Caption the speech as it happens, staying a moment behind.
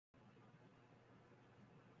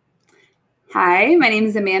Hi, my name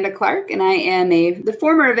is Amanda Clark, and I am the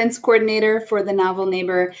former events coordinator for the Novel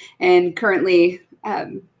Neighbor, and currently,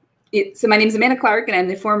 so my name is Amanda Clark, and I'm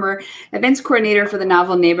the former events coordinator for the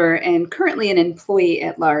Novel Neighbor, and currently an employee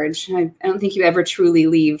at large. I don't think you ever truly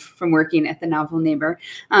leave from working at the Novel Neighbor.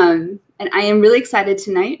 And I am really excited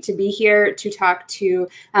tonight to be here to talk to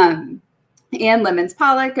Anne Lemons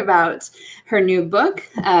Pollack about her new book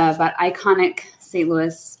about iconic St.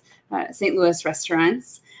 Louis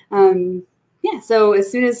restaurants. Yeah, so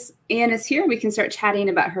as soon as Anne is here, we can start chatting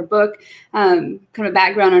about her book. Kind of a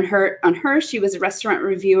background on her. She was a restaurant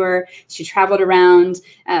reviewer. She traveled around,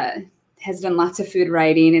 has done lots of food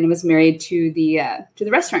writing, and was married to the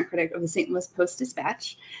restaurant critic of the St. Louis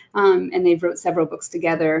Post-Dispatch. And they've wrote several books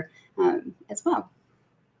together as well.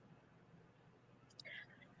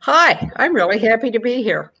 Hi, I'm really happy to be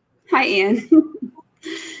here. Hi, Anne.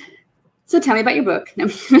 So tell me about your book.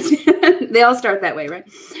 They all start that way, right?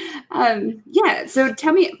 Yeah. So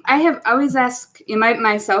tell me. I always ask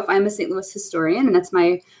myself. I'm a St. Louis historian, and that's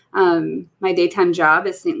my daytime job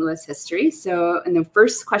is St. Louis history. So, and the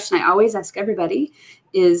first question I always ask everybody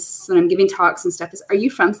is when I'm giving talks and stuff is, "Are you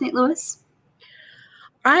from St. Louis?"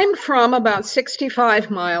 I'm from about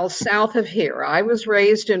 65 miles south of here. I was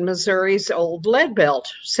raised in Missouri's old lead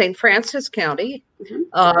belt, St. Francis County,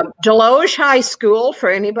 Deloge High School,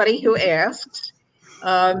 for anybody who asks.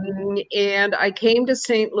 And I came to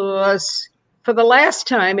St. Louis for the last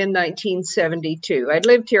time in 1972. I'd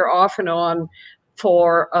lived here off and on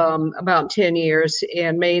for about 10 years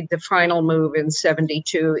and made the final move in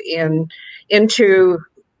 72 into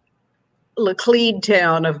Laclede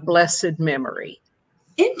town of blessed memory.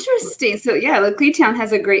 Interesting. So yeah, Laclede town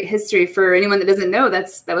has a great history. For anyone that doesn't know,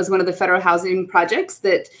 that was one of the federal housing projects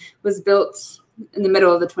that was built in the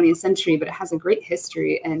middle of the 20th century, but it has a great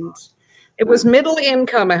history. And it was middle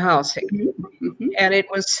income housing. Mm-hmm. And it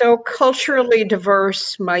was so culturally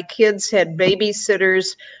diverse. My kids had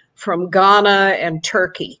babysitters from Ghana and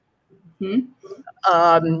Turkey.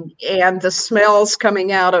 Mm-hmm. And the smells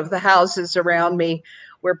coming out of the houses around me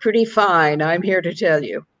were pretty fine, I'm here to tell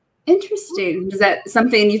you. Interesting. Is that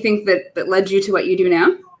something you think that led you to what you do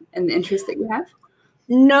now and the interest that you have?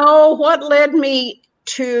 No, what led me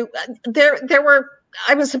to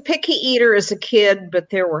I was a picky eater as a kid,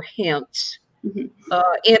 but there were hints. Mm-hmm.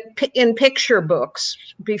 In picture books,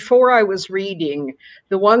 before I was reading,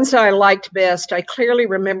 the ones I liked best, I clearly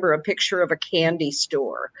remember a picture of a candy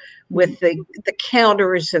store with the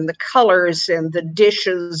counters and the colors and the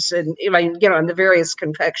dishes and and the various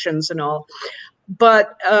confections and all.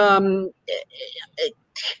 But I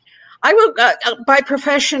will. By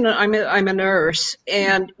profession, I'm a nurse,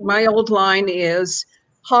 and my old line is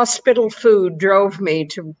hospital food drove me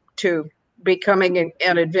to becoming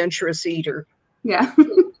an adventurous eater. Yeah,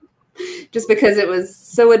 just because it was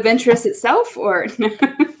so adventurous itself, or no?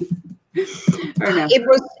 It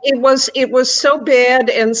was so bad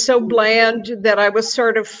and so bland that I was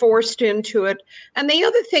sort of forced into it. And the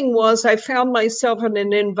other thing was I found myself in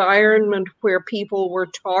an environment where people were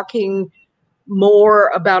talking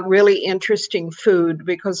more about really interesting food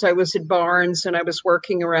because I was at Barnes and I was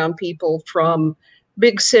working around people from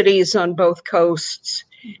big cities on both coasts.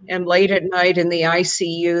 And late at night in the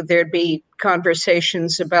ICU, there'd be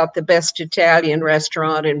conversations about the best Italian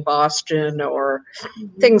restaurant in Boston or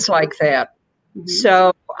things like that. Mm-hmm.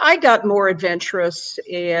 So I got more adventurous,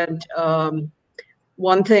 and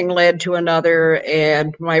one thing led to another.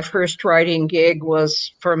 And my first writing gig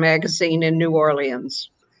was for a magazine in New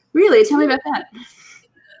Orleans. Really? Tell me about that.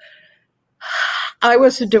 I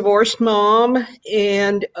was a divorced mom,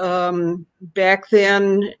 and back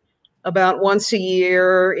then, about once a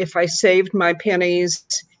year, if I saved my pennies,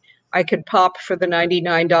 I could pop for the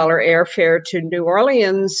 $99 airfare to New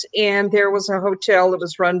Orleans. And there was a hotel that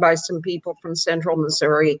was run by some people from Central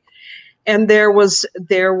Missouri. And there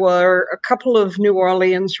were a couple of New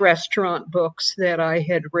Orleans restaurant books that I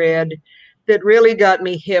had read that really got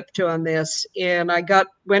me hipped on this. And I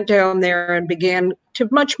went down there and began to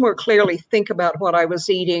much more clearly think about what I was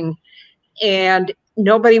eating. And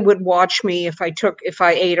nobody would watch me if I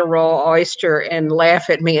ate a raw oyster and laugh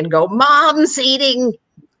at me and go, "Mom's eating,"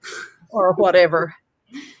 or whatever.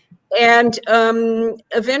 And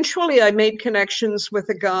eventually I made connections with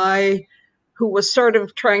a guy who was sort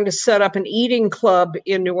of trying to set up an eating club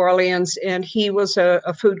in New Orleans, and he was a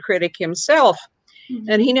food critic himself. Mm-hmm.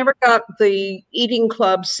 And he never got the eating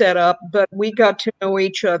club set up, but we got to know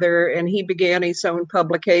each other, and he began his own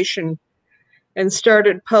publication and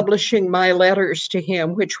started publishing my letters to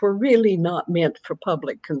him, which were really not meant for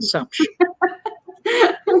public consumption.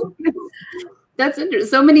 That's interesting.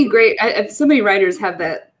 So many writers have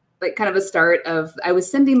that like kind of a start of I was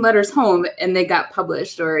sending letters home and they got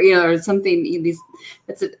published, or or something.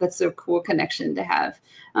 That's a cool connection to have.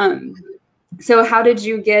 So how did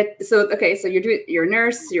you get? So okay, so you're a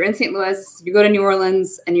nurse. You're in St. Louis. You go to New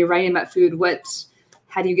Orleans and you're writing about food.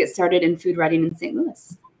 How do you get started in food writing in St.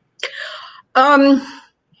 Louis?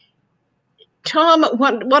 Tom,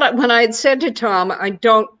 when I had said to Tom, I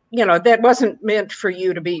don't, that wasn't meant for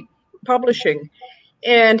you to be publishing.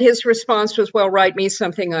 And his response was, well, write me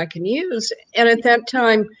something I can use. And at that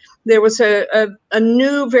time, there was a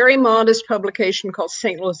new, very modest publication called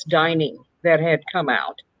St. Louis Dining that had come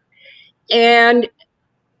out. And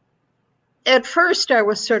at first, I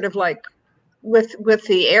was sort of like, with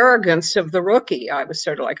the arrogance of the rookie, I was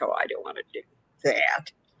sort of like, oh, I don't want to do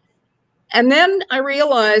that. And then I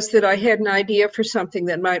realized that I had an idea for something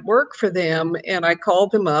that might work for them. And I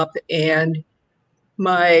called them up and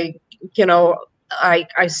I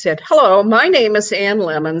said, hello, my name is Ann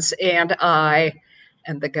Lemons. And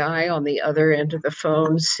the guy on the other end of the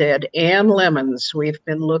phone said, Ann Lemons, we've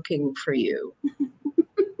been looking for you.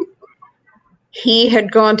 He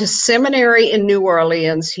had gone to seminary in New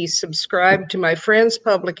Orleans. He subscribed to my friend's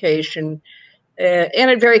publication. And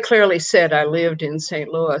it very clearly said I lived in St.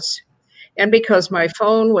 Louis. And because my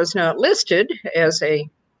phone was not listed as a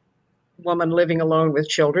woman living alone with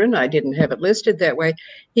children, I didn't have it listed that way,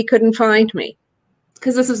 he couldn't find me.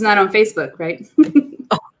 Because this was not on Facebook, right?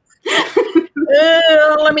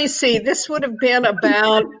 Let me see. This would have been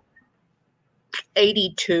about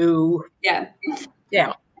 82. Yeah.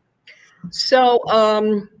 Yeah. So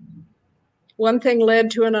one thing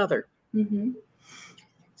led to another. Mm-hmm.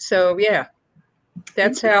 So yeah,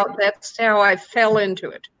 that's how I fell into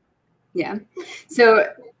it. Yeah. So,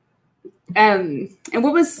 and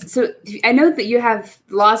so I know that you have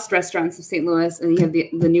Lost Restaurants of St. Louis, and you have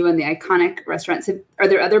the new one, the Iconic Restaurants. Are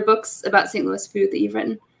there other books about St. Louis food that you've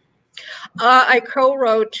written? I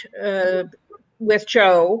co-wrote with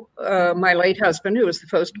Joe, my late husband, who was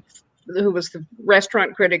the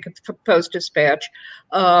restaurant critic at the Post-Dispatch,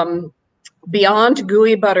 Beyond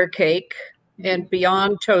Gooey Butter Cake and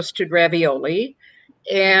Beyond Toasted Ravioli,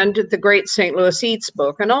 and the Great St. Louis Eats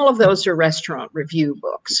book. And all of those are restaurant review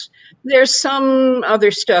books. There's some other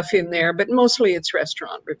stuff in there, but mostly it's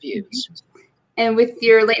restaurant reviews. And with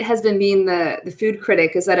your late husband being the food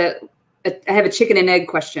critic, is that I have a chicken and egg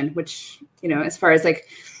question, which, as far as like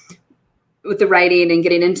with the writing and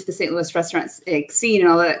getting into the St. Louis restaurants scene and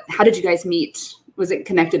all that, how did you guys meet? Was it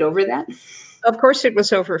connected over that? Of course it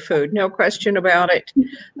was over food, no question about it.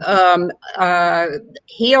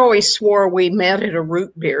 He always swore we met at a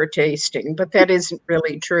root beer tasting, but that isn't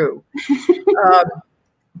really true.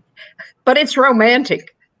 But it's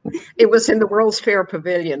romantic. It was in the World's Fair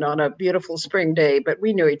Pavilion on a beautiful spring day, but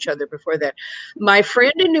we knew each other before that. My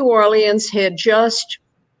friend in New Orleans had just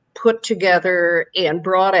put together and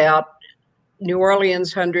brought out New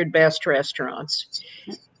Orleans' 100 Best Restaurants.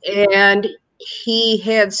 And he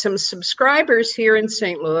had some subscribers here in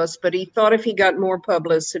St. Louis, but he thought if he got more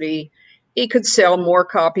publicity, he could sell more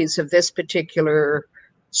copies of this particular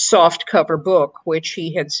soft cover book, which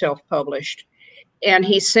he had self-published. And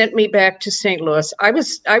he sent me back to St. Louis. I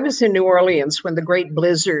was in New Orleans when the great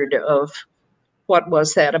blizzard of, what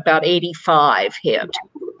was that, about 85 hit.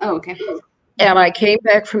 Oh, okay. And I came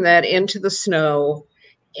back from that into the snow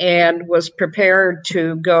and was prepared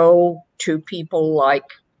to go to people like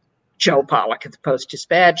Joe Pollack at the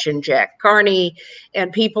Post-Dispatch and Jack Carney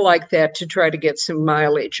and people like that to try to get some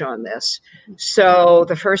mileage on this. So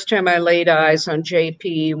the first time I laid eyes on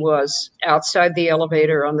JP was outside the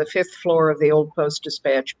elevator on the 5th floor of the old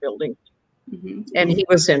Post-Dispatch building. Mm-hmm. And he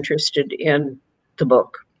was interested in the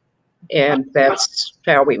book. And that's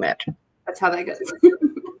how we met. That's how that goes.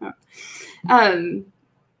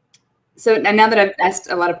 So now that I've asked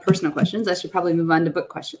a lot of personal questions, I should probably move on to book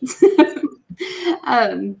questions.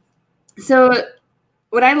 So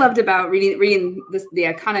what I loved about reading the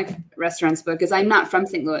Iconic Restaurants book is I'm not from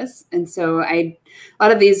St. Louis. And so a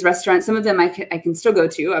lot of these restaurants, some of them I can still go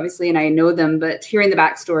to, obviously, and I know them, but hearing the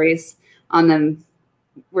backstories on them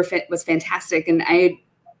was fantastic. And I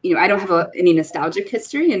don't have any nostalgic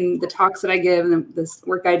history in the talks that I give and the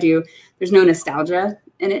work I do. There's no nostalgia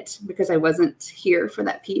in it because I wasn't here for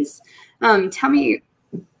that piece. Tell me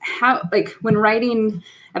how, like, when writing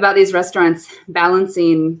about these restaurants,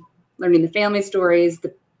 balancing learning the family stories,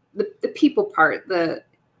 the people part, I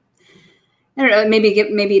don't know,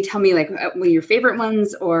 maybe tell me like one of your favorite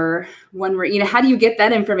ones or one where, how do you get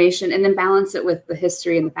that information and then balance it with the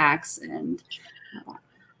history and the facts and all that?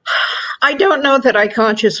 I don't know that I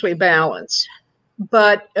consciously balance,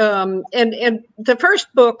 but and the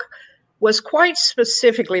first book was quite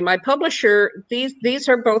specifically my publisher. These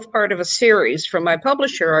are both part of a series from my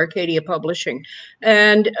publisher, Arcadia Publishing,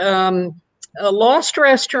 and Lost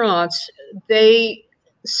Restaurants. They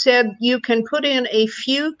said you can put in a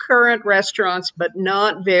few current restaurants, but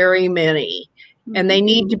not very many, and they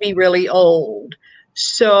need to be really old.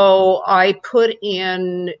 So I put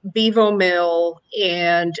in Bevo Mill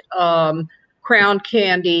and Crown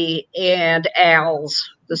Candy and Al's,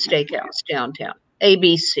 the steakhouse downtown,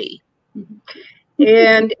 ABC.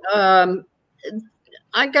 And a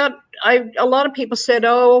lot of people said,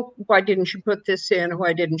 oh, why didn't you put this in?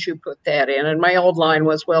 Why didn't you put that in? And my old line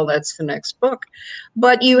was, well, that's the next book.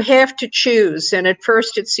 But you have to choose. And at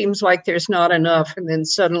first it seems like there's not enough. And then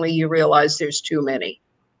suddenly you realize there's too many.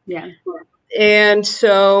 Yeah. And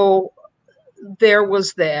so there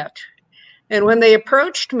was that. And when they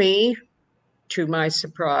approached me, to my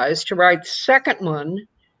surprise, to write the second one,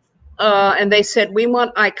 and they said, we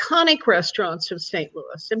want iconic restaurants of St.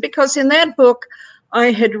 Louis. And because in that book,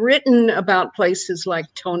 I had written about places like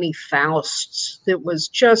Tony Faust's, that was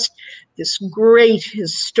just this great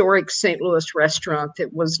historic St. Louis restaurant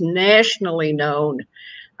that was nationally known.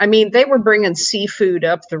 I mean, they were bringing seafood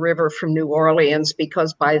up the river from New Orleans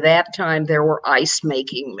because by that time there were ice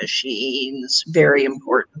making machines, very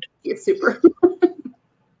important. Yeah, super.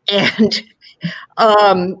 And,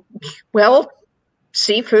 well,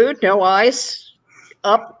 seafood, no ice,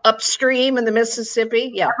 upstream in the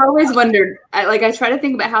Mississippi. Yeah. I've always wondered, I try to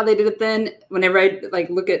think about how they did it then whenever I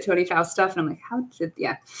look at Tony Faust stuff, and I'm like, how did,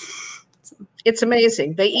 yeah. It's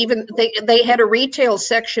amazing. They had a retail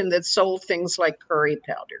section that sold things like curry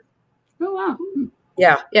powder. Oh, wow.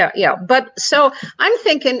 Yeah. But so I'm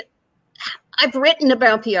thinking, I've written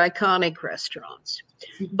about the iconic restaurants,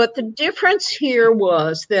 but the difference here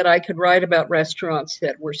was that I could write about restaurants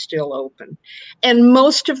that were still open. And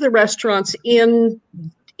most of the restaurants in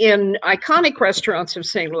iconic restaurants of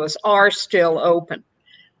St. Louis are still open.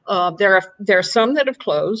 There are some that have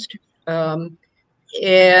closed.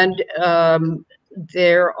 And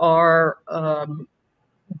there are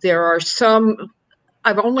some.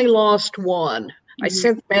 I've only lost one. I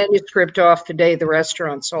sent the manuscript off the day the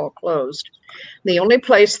restaurants all closed. The only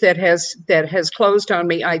place that has closed on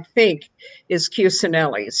me, I think, is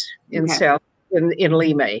Cucinelli's in in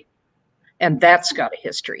Limay, and that's got a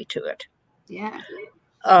history to it. Yeah.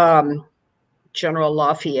 General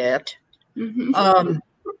Lafayette.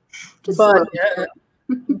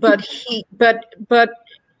 But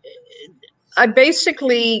I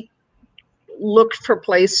basically looked for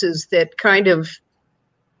places that kind of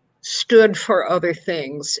stood for other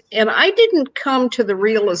things. And I didn't come to the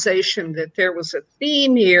realization that there was a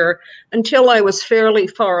theme here until I was fairly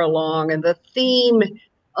far along. And the theme,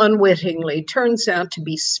 unwittingly, turns out to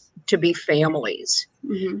be families.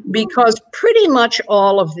 Because pretty much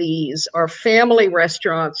all of these are family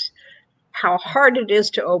restaurants. How hard it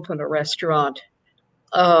is to open a restaurant.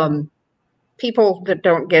 People that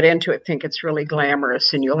don't get into it think it's really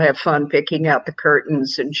glamorous and you'll have fun picking out the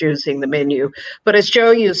curtains and choosing the menu. But as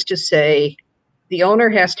Joe used to say, the owner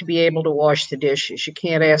has to be able to wash the dishes. You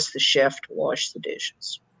can't ask the chef to wash the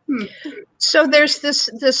dishes. So there's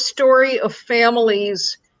this story of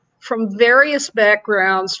families from various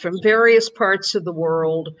backgrounds, from various parts of the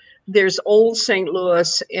world. There's old St.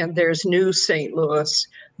 Louis and there's new St. Louis,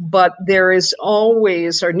 but there is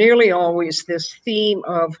always, or nearly always, this theme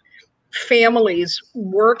of families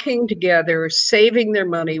working together, saving their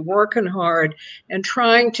money, working hard, and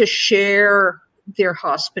trying to share their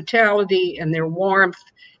hospitality and their warmth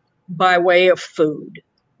by way of food.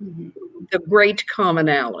 The great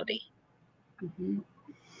commonality.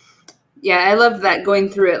 Yeah, I love that, going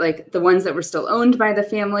through it, like the ones that were still owned by the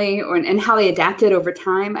family, and how they adapted over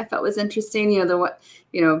time. I felt was interesting.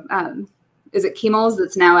 Is it Kemel's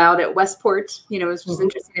that's now out at Westport? It's just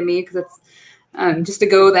interesting to me because it's just to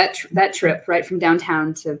go that trip right from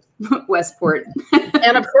downtown to Westport.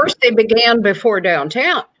 And of course, they began before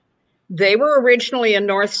downtown. They were originally in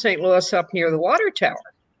North St. Louis, up near the water tower.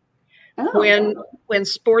 Oh. When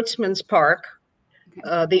Sportsman's Park,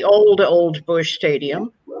 the old Busch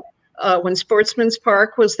Stadium, when Sportsman's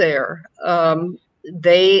Park was there,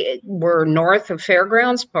 they were north of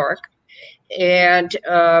Fairgrounds Park, and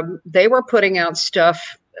they were putting out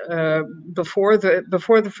stuff before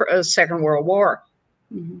the Second World War,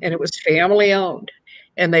 and it was family owned,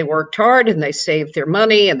 and they worked hard and they saved their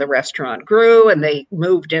money, and the restaurant grew, and they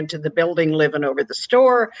moved into the building living over the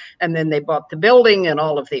store, and then they bought the building and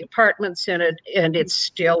all of the apartments in it, and it's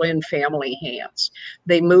still in family hands.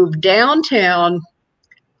 They moved downtown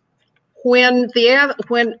when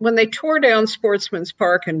they tore down Sportsman's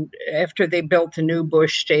Park, and after they built the new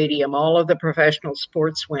Busch Stadium, all of the professional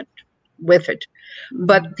sports went with it.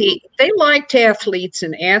 But they liked athletes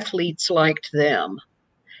and athletes liked them.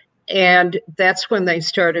 And that's when they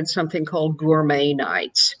started something called gourmet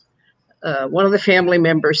nights. One of the family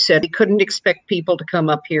members said he couldn't expect people to come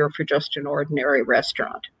up here for just an ordinary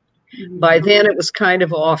restaurant. By then, it was kind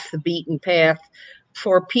of off the beaten path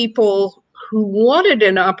for people who wanted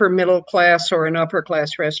an upper middle class or an upper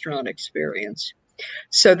class restaurant experience.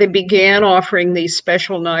 So they began offering these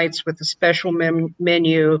special nights with a special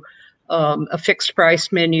menu, a fixed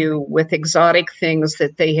price menu with exotic things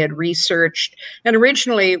that they had researched. And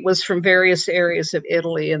originally it was from various areas of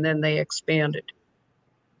Italy, and then they expanded.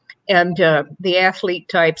 And the athlete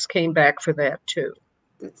types came back for that too.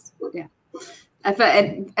 Yeah.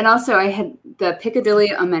 And also I had the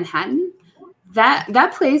Piccadilly on Manhattan.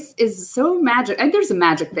 That place is so magic. There's a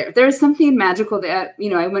magic there. There's something magical that,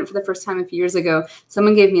 I went for the first time a few years ago.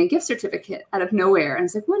 Someone gave me a gift certificate out of nowhere. And I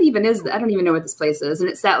was like, what even is that? I don't even know what this place is. And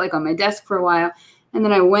it sat like on my desk for a while. And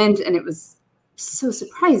then I went, and it was so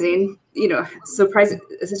surprising, surprising.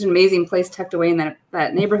 It's such an amazing place tucked away in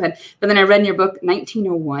that neighborhood. But then I read in your book,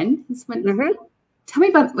 1901. Tell me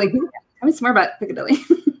some more about Piccadilly.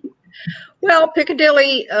 Well,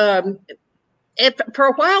 Piccadilly, for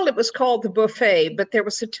a while it was called the Buffet, but there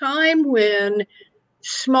was a time when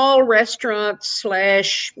small restaurants /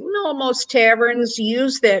 almost taverns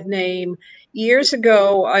used that name. Years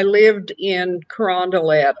ago, I lived in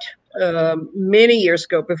Carondelet, many years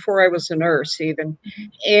ago, before I was a nurse even.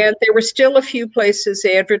 And there were still a few places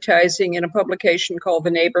advertising in a publication called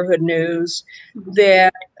the Neighborhood News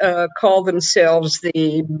that called themselves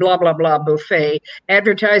the blah, blah, blah buffet,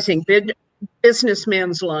 advertising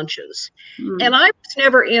businessmen's lunches. And I was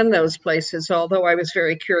never in those places, although I was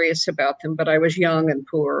very curious about them, but I was young and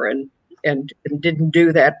poor and didn't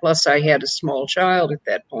do that. Plus I had a small child at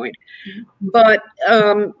that point. But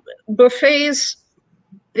buffets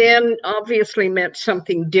then obviously meant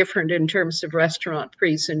something different in terms of restaurant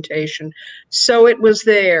presentation. So it was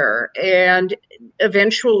there. And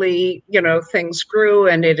eventually, things grew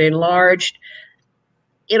and it enlarged.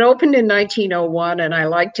 It opened in 1901, and I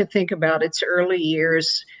like to think about its early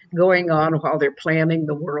years going on while they're planning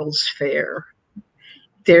the World's Fair.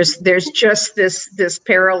 There's just this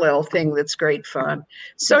parallel thing that's great fun.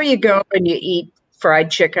 So you go and you eat fried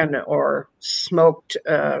chicken or smoked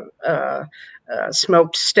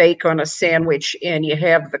steak on a sandwich, and you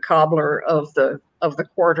have the cobbler of the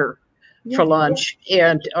quarter for lunch,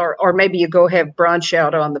 and or maybe you go have brunch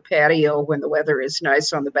out on the patio when the weather is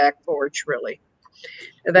nice on the back porch. Really.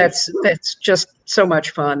 That's just so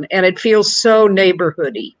much fun, and it feels so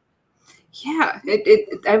neighborhoody. Yeah,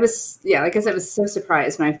 I was like I said, I was so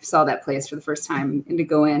surprised when I saw that place for the first time and to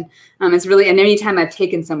go in. It's really, and anytime I've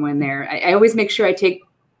taken someone there, I always make sure I take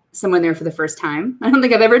someone there for the first time. I don't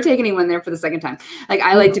think I've ever taken anyone there for the second time. Like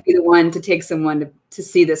I like to be the one to take someone to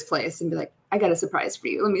see this place and be like, I got a surprise for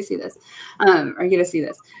you. Let me see this, or get to see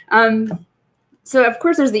this. So of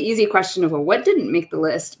course there's the easy question of, well, what didn't make the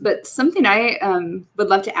list? But something I would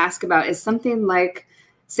love to ask about is something like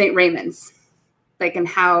St. Raymond's, like, and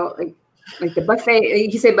how, like the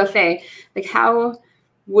buffet, you say buffet, like how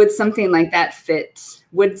would something like that fit?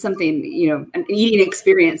 Would something, an eating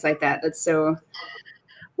experience like that, that's so...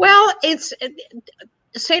 Well,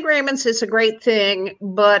 St. Raymond's is a great thing,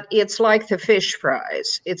 but it's like the fish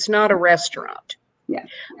fries. It's not a restaurant. Yeah.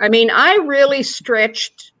 I mean, I really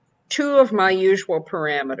stretched two of my usual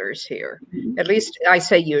parameters here. At least I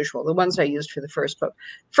say usual, the ones I used for the first book.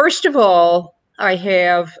 First of all, I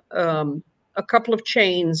have a couple of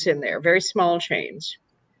chains in there, very small chains.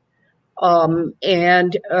 One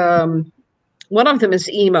of them is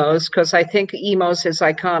Emo's, because I think Emo's is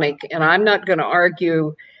iconic, and I'm not going to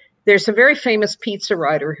argue. There's a very famous pizza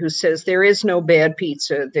writer who says there is no bad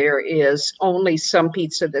pizza. There is only some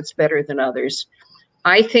pizza that's better than others.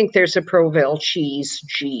 I think there's a Provel cheese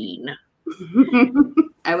gene.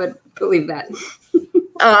 I would believe that.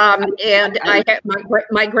 And I have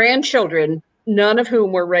my grandchildren, none of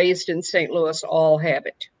whom were raised in St. Louis, all have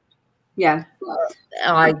it. Yeah.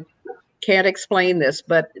 I can't explain this,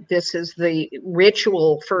 but this is the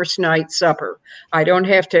ritual first night supper. I don't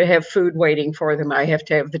have to have food waiting for them. I have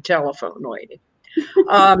to have the telephone waiting.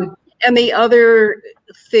 And the other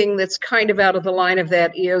thing that's kind of out of the line of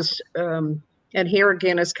that is, and here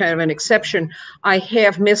again is kind of an exception, I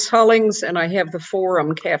have Miss Hulling's and I have the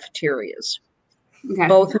Forum cafeterias,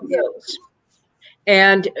 both of those.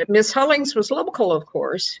 And Miss Hulling's was local, of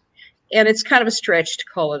course, and it's kind of a stretch to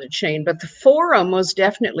call it a chain, but the Forum was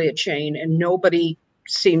definitely a chain and nobody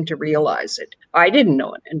seemed to realize it. I didn't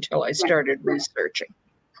know it until I started researching.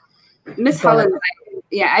 Miss Hulling's,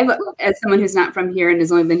 as someone who's not from here and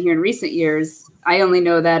has only been here in recent years, I only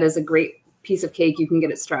know that as a great piece of cake you can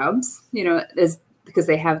get at Straub's, you know, is because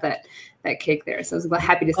they have that cake there. So I was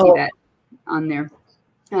happy to see that on there.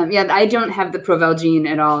 Yeah, I don't have the Provel gene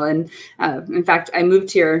at all. And in fact, I moved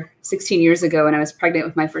here 16 years ago and I was pregnant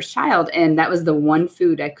with my first child. And that was the one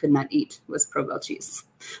food I could not eat was Provel cheese.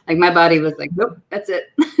 Like my body was like, nope, that's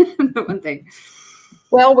it. The one thing.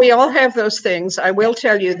 Well, we all have those things. I will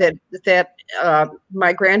tell you that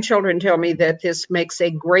my grandchildren tell me that this makes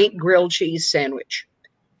a great grilled cheese sandwich.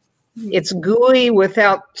 It's gooey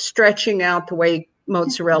without stretching out the way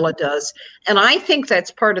mozzarella does. And I think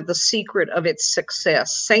that's part of the secret of its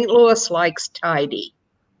success. St. Louis likes tidy.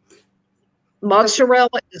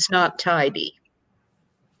 Mozzarella is not tidy,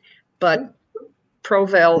 but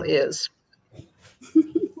Provel is.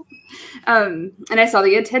 And I saw that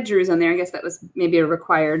you had Ted Drewes on there. I guess that was maybe a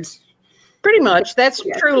required. Pretty much. That's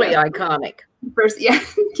truly iconic. First, yeah,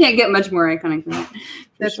 can't get much more iconic than that.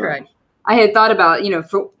 That's right. I had thought about, you know,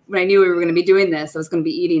 when I knew we were going to be doing this, I was going to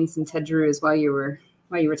be eating some Ted Drewes while you were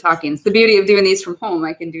talking. It's the beauty of doing these from home.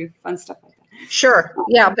 I can do fun stuff like that. Sure.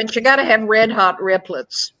 Yeah, but you got to have red hot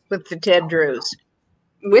riplets with the Ted Drewes.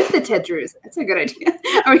 With the Ted Drewes. That's a good idea.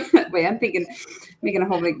 Wait, I'm making a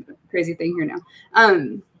whole big crazy thing here now.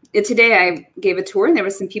 Today I gave a tour and there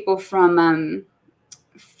was some people from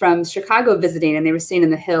Chicago visiting and they were staying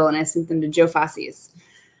in the Hill and I sent them to Joe Fosse's.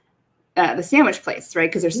 The sandwich place, right?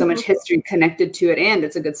 Because there's so much history connected to it, and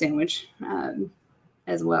it's a good sandwich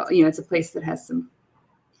as well. You know, it's a place that has some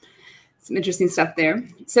interesting stuff there.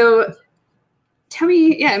 So, tell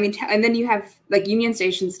me, yeah, I mean, and then you have like Union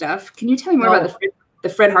Station stuff. Can you tell me more about the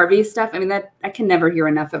Fred Harvey stuff? I mean, that I can never hear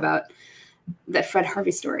enough about that Fred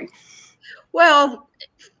Harvey story. Well,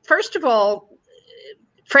 first of all,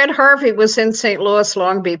 Fred Harvey was in St. Louis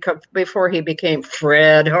long before he became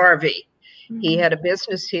Fred Harvey. He had a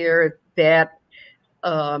business here that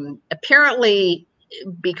apparently,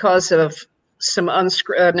 because of some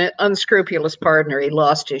unscrupulous partner, he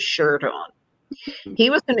lost his shirt on. He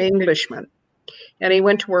was an Englishman, and he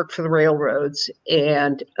went to work for the railroads.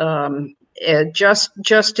 And just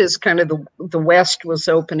as kind of the West was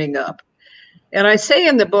opening up. And I say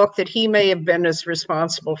in the book that he may have been as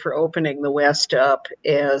responsible for opening the West up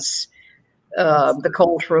as the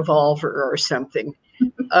Colt revolver or something.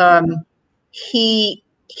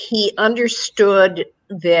 He understood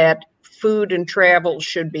that food and travel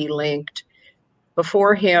should be linked.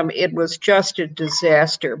 Before him, it was just a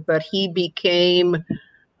disaster. But he became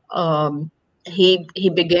he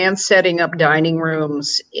began setting up dining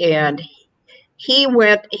rooms, and he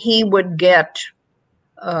would get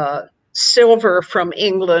silver from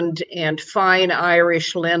England and fine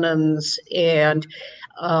Irish linens, and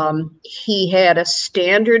he had a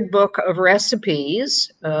standard book of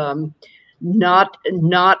recipes. Not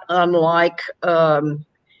unlike I'm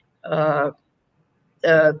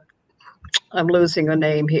losing a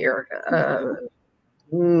name here.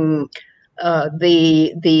 The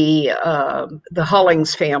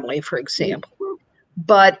Hollings family, for example.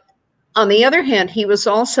 But on the other hand, he was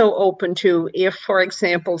also open to if, for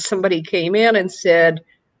example, somebody came in and said,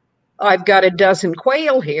 "I've got a dozen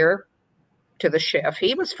quail here," to the chef.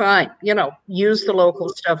 He was fine, you know, use the local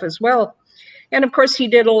stuff as well. And of course, he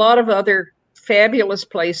did a lot of other fabulous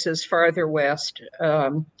places farther west,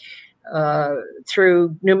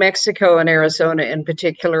 through New Mexico and Arizona in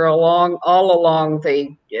particular, all along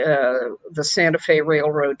the Santa Fe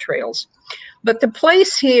Railroad trails. But the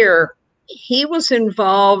place here, he was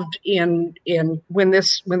involved in when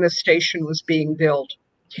this station was being built.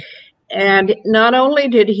 And not only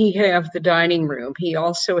did he have the dining room, he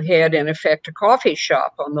also had, in effect, a coffee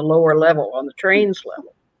shop on the lower level, on the trains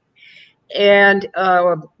level. And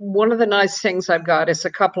one of the nice things I've got is a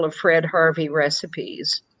couple of Fred Harvey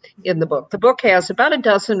recipes in the book. The book has about a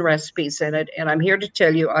dozen recipes in it, and I'm here to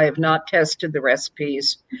tell you I have not tested the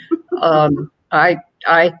recipes. I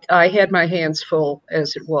had my hands full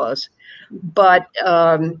as it was. But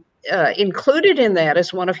included in that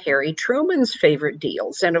is one of Harry Truman's favorite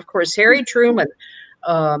deals. And of course, Harry Truman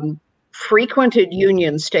frequented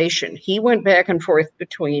Union Station. He went back and forth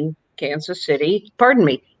between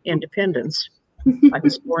Independence. I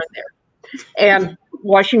was born there. And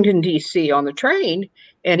Washington, D.C. on the train.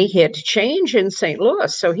 And he had to change in St.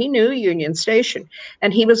 Louis. So he knew Union Station.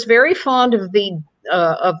 And he was very fond of the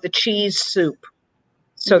cheese soup.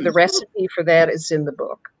 So the recipe for that is in the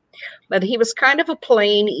book. But he was kind of a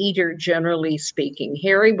plain eater, generally speaking.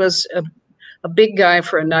 Harry was a big guy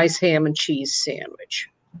for a nice ham and cheese sandwich.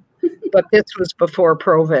 But this was before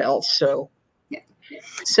Provel, so. Yeah.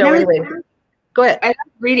 So anyway, go ahead. I love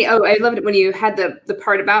reading. Oh, I loved it when you had the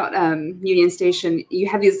part about Union Station. You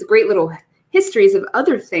have these great little histories of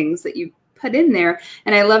other things that you put in there.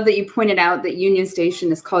 And I love that you pointed out that Union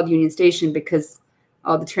Station is called Union Station because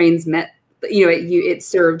all the trains met, it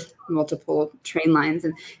served multiple train lines,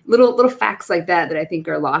 and little facts like that I think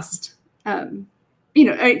are lost,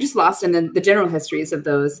 just lost in the general histories of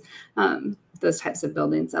those types of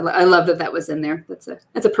buildings. I love that was in there. That's a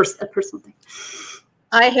personal thing.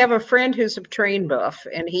 I have a friend who's a train buff,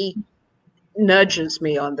 and he nudges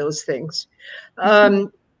me on those things.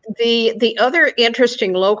 The other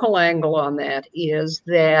interesting local angle on that is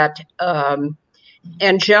that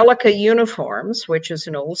Angelica Uniforms, which is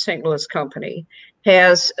an old St. Louis company,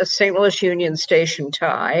 has a St. Louis Union Station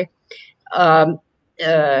tie.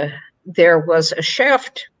 There was a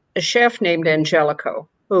chef named Angelico,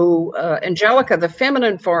 who Angelica, the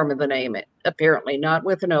feminine form of the name, apparently, not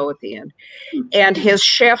with an O at the end. And his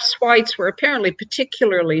chef's whites were apparently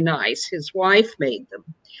particularly nice. His wife made them.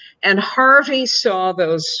 And Harvey saw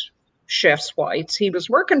those chef's whites. He was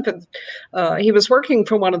working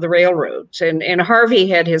for one of the railroads, and Harvey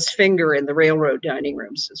had his finger in the railroad dining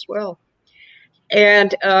rooms as well.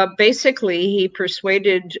 And basically, he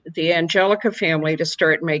persuaded the Angelica family to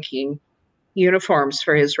start making uniforms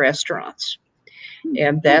for his restaurants.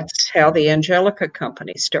 And that's how the Angelica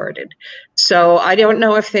Company started. So I don't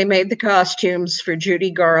know if they made the costumes for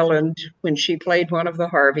Judy Garland when she played one of the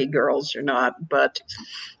Harvey girls or not, but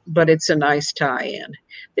it's a nice tie-in.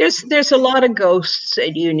 There's a lot of ghosts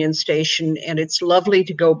at Union Station, and it's lovely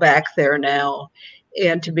to go back there now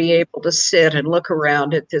and to be able to sit and look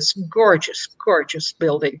around at this gorgeous, gorgeous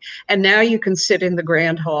building. And now you can sit in the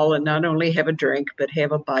Grand Hall and not only have a drink, but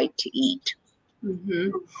have a bite to eat.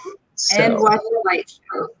 Mm-hmm. So, and watch the light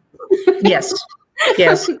show. Yes,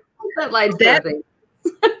 yes.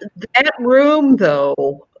 That room,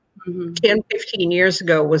 though, 10, 15 years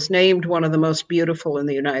ago, was named one of the most beautiful in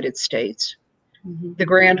the United States. The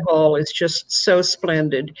Grand Hall is just so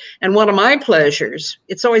splendid. And one of my pleasures,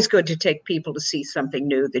 it's always good to take people to see something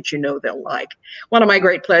new that they'll like. One of my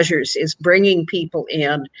great pleasures is bringing people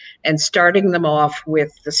in and starting them off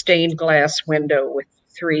with the stained glass window with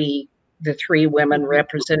the three women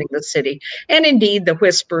representing the city, and indeed the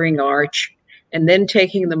Whispering Arch, and then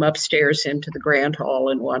taking them upstairs into the Grand Hall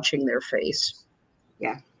and watching their face.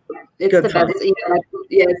 Yeah. It's good the fun. Best.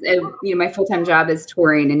 My full-time job is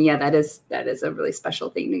touring, and that is a really special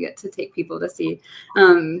thing to get to take people to see.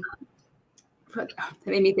 That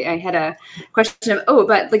made me think. I had a question of,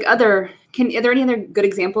 but like are there any other good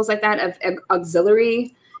examples like that of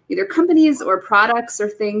auxiliary either companies or products or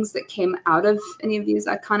things that came out of any of these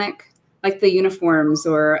iconic, like the uniforms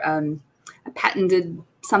or a patented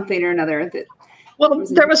something or another that? Well,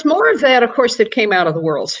 there was more of that, of course, that came out of the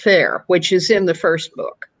World's Fair, which is in the first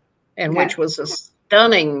book, and which was a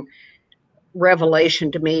stunning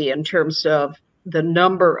revelation to me in terms of the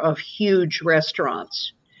number of huge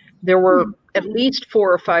restaurants. There were at least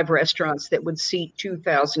 4 or 5 restaurants that would seat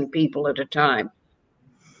 2,000 people at a time.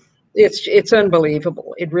 It's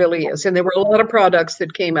unbelievable. It really is. And there were a lot of products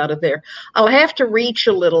that came out of there. I'll have to reach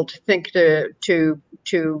a little to think to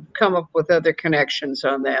come up with other connections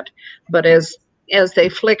on that. But as they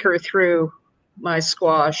flicker through my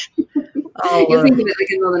squash, you'll think of it like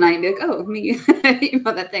in the middle of the night and be like, oh, me, you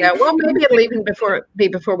know that thing. Yeah, well, maybe it'll even be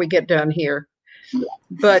before we get done here.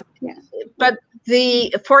 But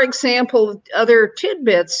for example, other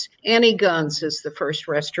tidbits, Annie Gunn's is the first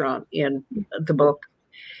restaurant in the book.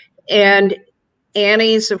 And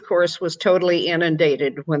Annie's, of course, was totally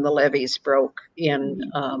inundated when the levees broke in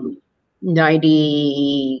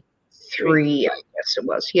 93, I guess it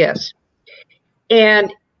was, yes.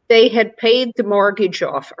 And they had paid the mortgage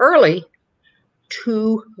off early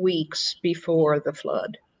 2 weeks before the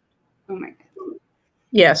flood. Oh, my God.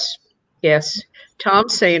 Yes, yes. Tom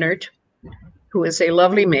Sainert, who is a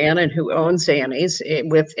lovely man and who owns Annie's,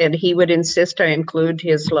 and he would insist I include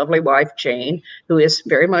his lovely wife, Jane, who is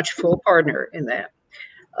very much full partner in that.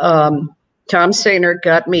 Tom Sainert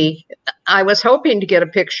got me, I was hoping to get a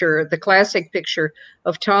picture, the classic picture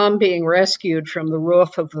of Tom being rescued from the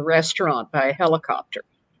roof of the restaurant by a helicopter.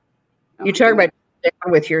 Oh, you talk about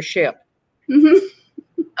down with your ship.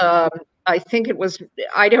 I think it was,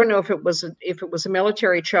 I don't know if it was a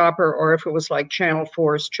military chopper or if it was like Channel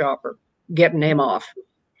 4's chopper getting him off.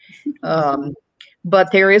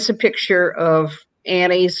 But there is a picture of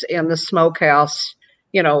Annie's in the smokehouse,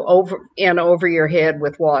 over your head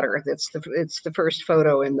with water. It's the first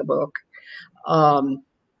photo in the book.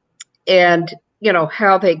 And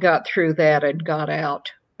how they got through that and got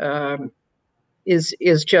out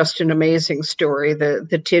is just an amazing story.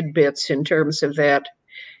 The tidbits in terms of that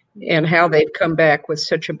and how they've come back with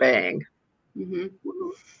such a bang. And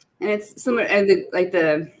it's similar, and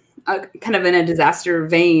kind of in a disaster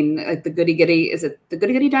vein, like the Goody Goody. Is it the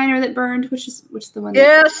Goody Goody Diner that burned? Which is the one?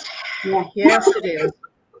 Yes, Yeah. yes, it is.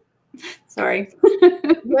 Sorry.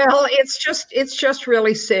 Well, it's just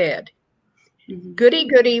really sad. Mm-hmm. Goody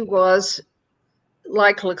Goody was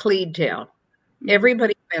like Laclede Town.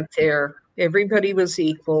 Everybody went there. Everybody was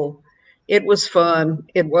equal. It was fun.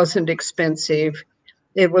 It wasn't expensive.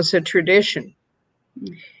 It was a tradition.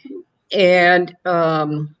 And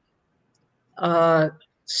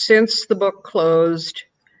since the book closed,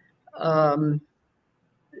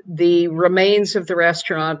 the remains of the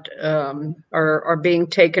restaurant are being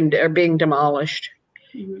demolished.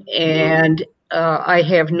 Mm-hmm. And I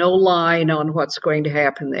have no line on what's going to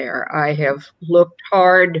happen there. I have looked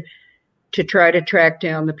hard to try to track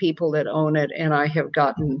down the people that own it, and I have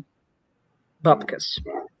gotten bupkis.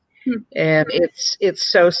 And it's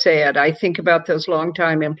so sad. I think about those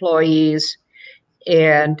longtime employees,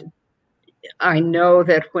 and I know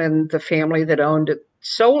that when the family that owned it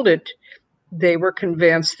sold it, they were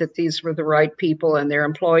convinced that these were the right people and their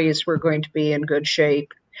employees were going to be in good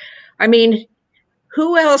shape. I mean,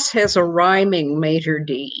 who else has a rhyming maitre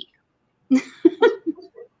d'?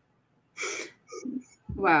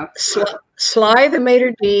 Wow. Sly the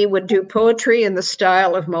maitre d' would do poetry in the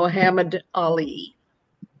style of Muhammad Ali.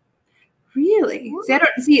 Really?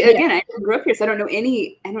 Again, I grew up here, so I don't know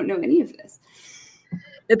any of this.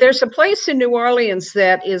 There's a place in New Orleans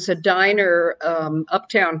that is a diner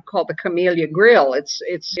uptown called the Camellia Grill.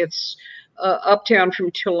 It's uptown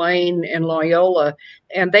from Tulane and Loyola,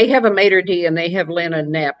 and they have a maitre d' and they have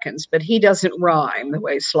linen napkins, but he doesn't rhyme the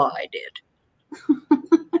way Sly did.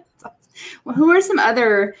 Well, who are some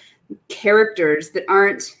other characters that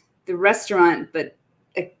aren't the restaurant, but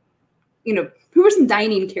who are some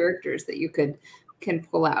dining characters that you can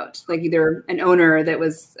pull out? Like either an owner that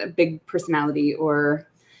was a big personality, or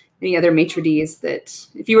any other maitre d's that,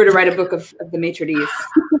 if you were to write a book of the maitre d's.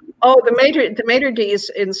 Oh, the maitre d's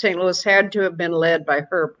in St. Louis had to have been led by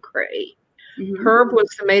Herb Cray. Mm-hmm. Herb was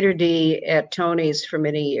the maitre d' at Tony's for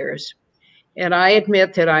many years. And I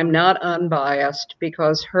admit that I'm not unbiased,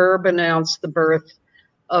 because Herb announced the birth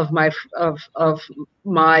of my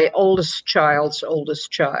oldest child's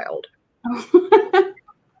oldest child.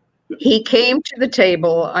 He came to the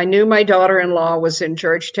table. I knew my daughter-in-law was in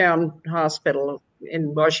Georgetown Hospital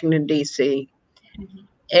in Washington, D.C. Mm-hmm.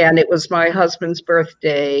 And it was my husband's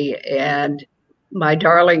birthday, and my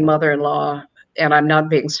darling mother-in-law, and I'm not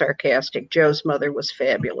being sarcastic, Joe's mother was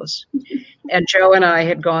fabulous. And Joe and I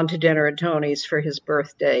had gone to dinner at Tony's for his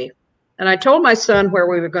birthday. And I told my son where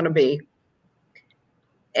we were going to be.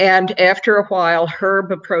 And after a while,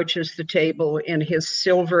 Herb approaches the table in his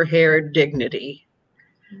silver-haired dignity.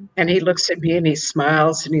 And he looks at me and he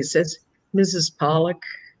smiles and he says, "Mrs. Pollack,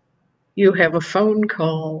 you have a phone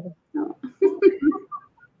call."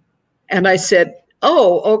 And I said,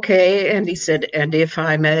 "Oh, okay." And he said, "And if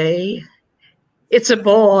I may, it's a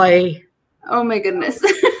boy." Oh my goodness.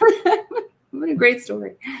 What a great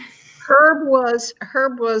story. Herb was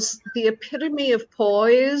the epitome of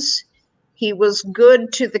poise. He was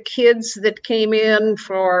good to the kids that came in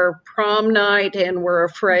for prom night and were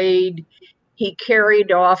afraid. He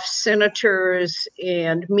carried off senators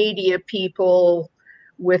and media people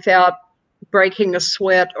without breaking a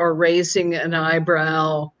sweat or raising an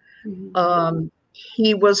eyebrow. Mm-hmm.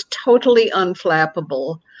 He was totally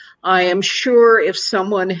unflappable. I am sure if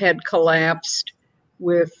someone had collapsed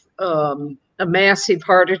with a massive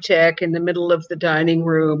heart attack in the middle of the dining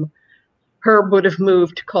room, Herb would have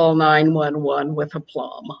moved to call 911 with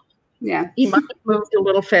aplomb. Yeah. He might have moved a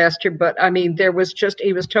little faster, but I mean, he was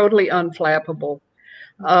totally unflappable.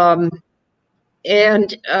 And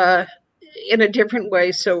in a different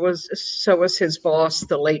way, so was his boss,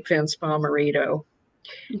 the late Vince Bomarito.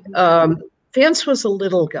 Mm-hmm. Vince was a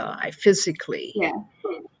little guy physically. Yeah.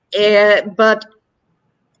 But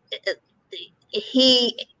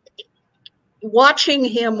watching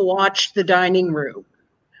him watch the dining room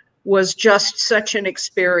was just such an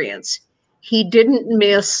experience. He didn't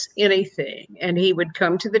miss anything, and he would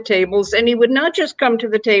come to the tables, and he would not just come to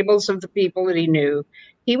the tables of the people that he knew.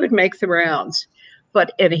 He would make the rounds,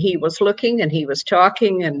 and he was looking and he was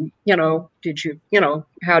talking, and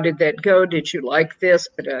how did that go? Did you like this?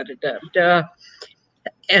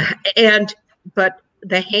 But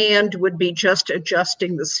the hand would be just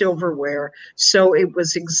adjusting the silverware, so it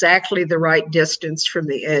was exactly the right distance from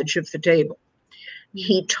the edge of the table.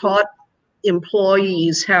 He taught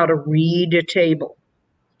employees how to read a table.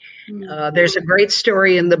 There's a great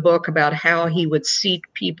story in the book about how he would seat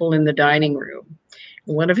people in the dining room.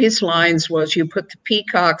 One of his lines was, "You put the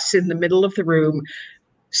peacocks in the middle of the room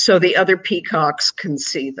so the other peacocks can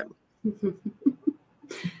see them."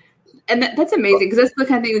 And that's amazing, because that's the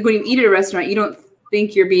kind of thing, like, when you eat at a restaurant, you don't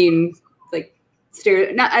think you're being like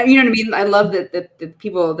not, you know what I mean? I love that the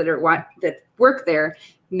people that work there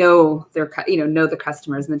know know the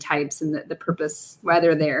customers and the types and the purpose why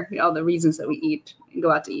they're there, all the reasons that we eat and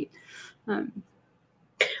go out to eat.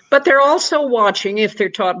 But they're also watching if they're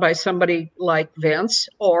taught by somebody like Vince,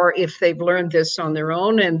 or if they've learned this on their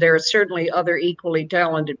own. And there are certainly other equally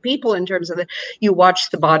talented people in terms of that. You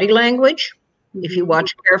watch the body language. Mm-hmm. If you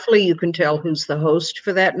watch carefully, you can tell who's the host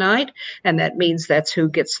for that night. And that means that's who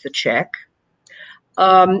gets the check.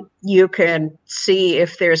 You can see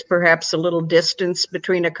if there's perhaps a little distance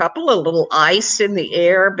between a couple, a little ice in the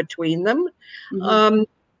air between them. Mm-hmm.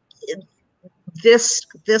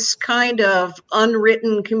 This kind of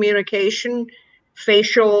unwritten communication,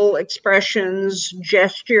 facial expressions,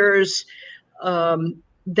 gestures,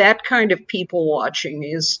 that kind of people watching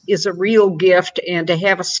is a real gift. And to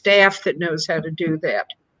have a staff that knows how to do that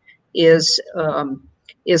is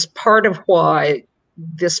part of why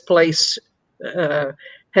this place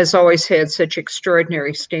has always had such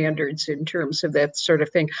extraordinary standards in terms of that sort of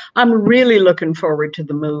thing. I'm really looking forward to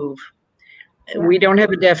the move. Yeah. We don't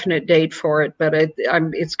have a definite date for it, but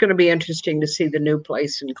it's going to be interesting to see the new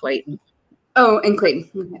place in Clayton. Oh, in Clayton.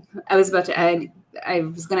 Okay. I was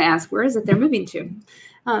going to ask, where is it they're moving to?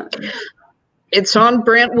 It's on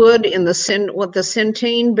Brentwood in the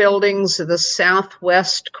Centene buildings, the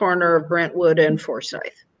southwest corner of Brentwood and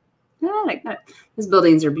Forsyth. Oh, those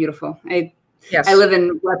buildings are beautiful. Yes. I live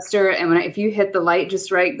in Webster, and if you hit the light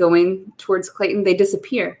just right going towards Clayton, they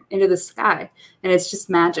disappear into the sky, and it's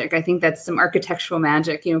just magic. I think that's some architectural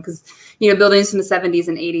magic, because buildings from the 70s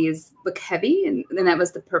and 80s look heavy, and that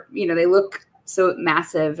was they look so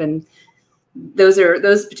massive, and those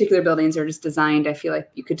particular buildings are just designed. I feel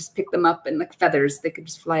like you could just pick them up and like feathers, they could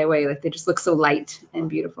just fly away. Like they just look so light and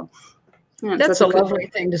beautiful. Yeah, that's a lovely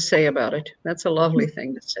thing to say about it. That's a lovely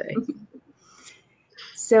thing to say.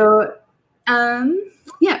 So.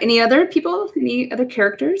 Yeah. Any other people? Any other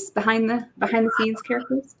characters behind the scenes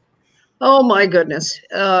characters? Oh my goodness,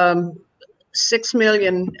 6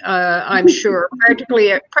 million. I'm sure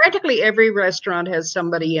practically every restaurant has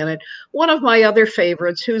somebody in it. One of my other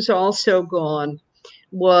favorites, who's also gone,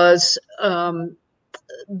 was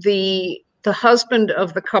the husband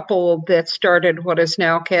of the couple that started what is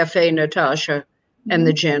now Cafe Natasha and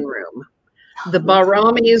the Gin Room. The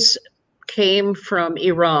Bahramis came from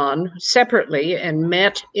Iran separately and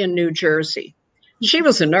met in New Jersey. She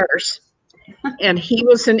was a nurse and he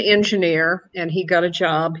was an engineer, and he got a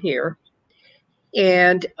job here.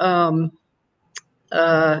 And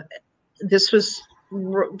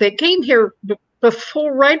they came here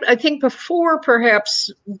before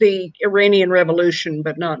perhaps the Iranian Revolution,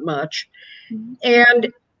 but not much. Mm-hmm.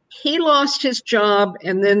 And he lost his job,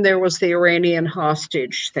 and then there was the Iranian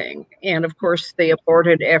hostage thing. And of course, the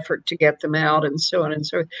aborted effort to get them out and so on and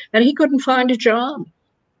so forth. And he couldn't find a job.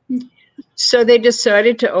 So they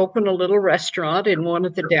decided to open a little restaurant in one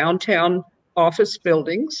of the downtown office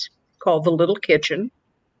buildings called the Little Kitchen.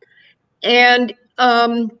 And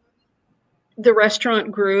the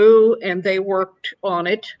restaurant grew, and they worked on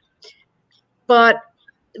it. But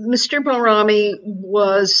Mr. Bahrami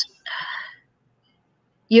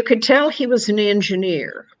you could tell he was an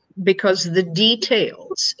engineer because the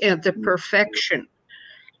details and the perfection.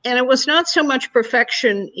 And it was not so much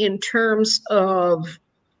perfection in terms of,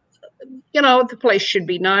 the place should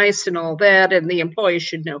be nice and all that, and the employees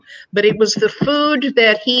should know. But it was the food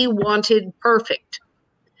that he wanted perfect.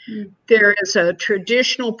 There is a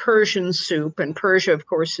traditional Persian soup, and Persia, of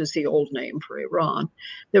course, is the old name for Iran.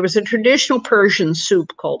 There was a traditional Persian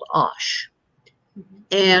soup called ash.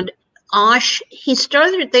 And ash,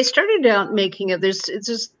 they started out making it,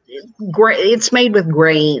 it's made with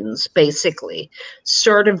grains, basically,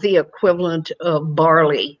 sort of the equivalent of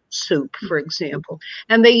barley soup, for example.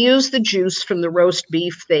 And they use the juice from the roast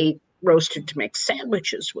beef they roasted to make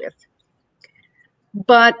sandwiches with.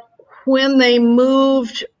 But when they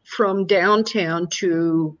moved from downtown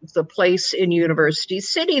to the place in University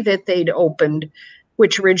City that they'd opened,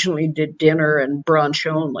 which originally did dinner and brunch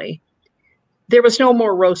only, there was no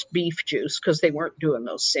more roast beef juice because they weren't doing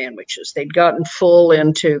those sandwiches. They'd gotten full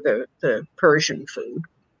into the Persian food,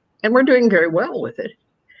 and we're doing very well with it.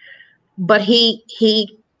 But he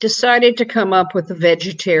decided to come up with a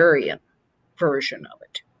vegetarian version of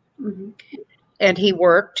it. Mm-hmm. And he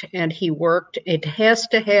worked and he worked. It has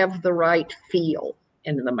to have the right feel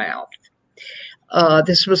in the mouth.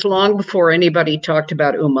 This was long before anybody talked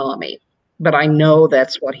about umami. But I know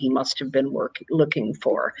that's what he must have been looking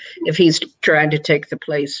for if he's trying to take the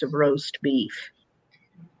place of roast beef.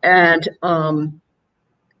 And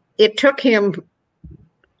it took him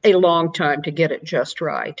a long time to get it just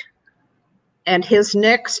right. And his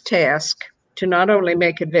next task to not only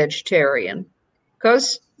make it vegetarian,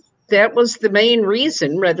 because that was the main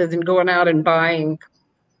reason, rather than going out and buying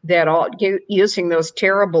that, all using those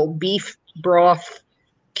terrible beef broth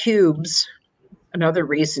cubes, another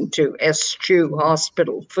reason to eschew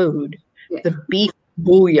hospital food, the beef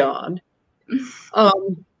bouillon.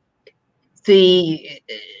 He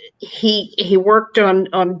worked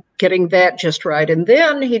on getting that just right, and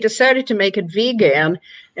then he decided to make it vegan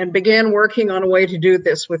and began working on a way to do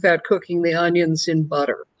this without cooking the onions in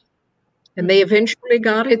butter. And they eventually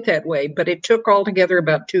got it that way, but it took altogether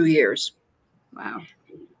about 2 years. Wow.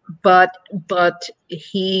 But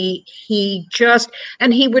he just,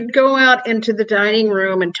 and he would go out into the dining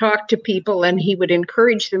room and talk to people, and he would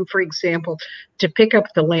encourage them, for example, to pick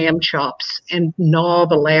up the lamb chops and gnaw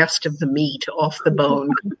the last of the meat off the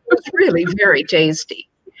bone. It was really very tasty.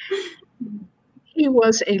 He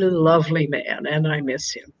was a lovely man, and I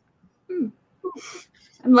miss him.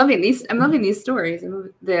 I'm loving these stories,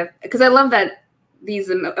 because I love that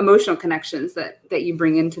these emotional connections that you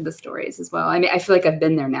bring into the stories as well. I mean, I feel like I've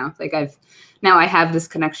been there now. Like I have this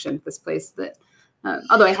connection to this place that,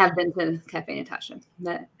 although I have been to Cafe Natasha,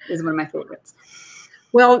 that is one of my favorites.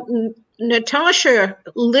 Well, Natasha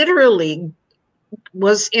literally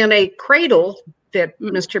was in a cradle that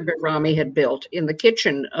Mr. Barami had built in the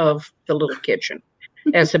kitchen of the little kitchen.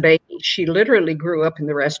 As a baby, she literally grew up in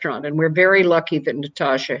the restaurant, and we're very lucky that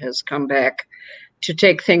Natasha has come back to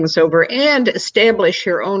take things over and establish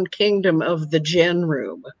her own kingdom of the Gen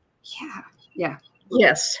Room. Yeah.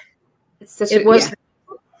 Yes. It was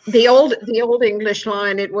the old English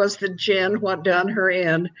line. It was the Gen what done her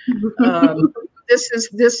in. This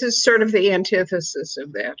is sort of the antithesis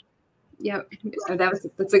of that. Yeah, that's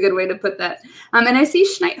a good way to put that. And I see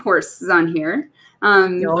Schneidhorst is on here.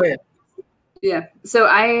 Yeah. So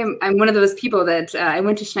I'm one of those people that I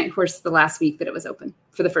went to Schneidhorst the last week that it was open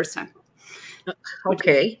for the first time.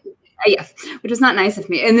 Okay. Which was not nice of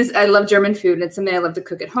me. And I love German food, and it's something I love to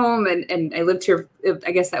cook at home. And I lived here,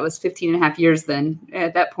 I guess that was 15 and a half years then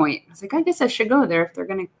at that point. I was like, I guess I should go there if they're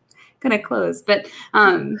going to close. But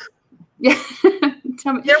yeah.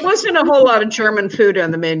 There wasn't a whole lot of German food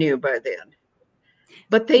on the menu by then.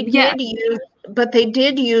 But they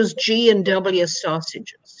did use G&W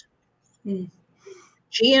sausages.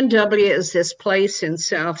 G&W is this place in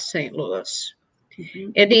South St. Louis.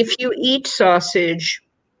 And if you eat sausage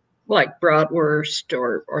like bratwurst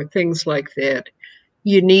or things like that,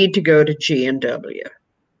 you need to go to G&W.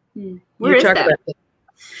 Where is that?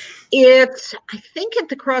 It's, I think at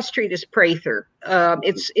the cross street is Prather.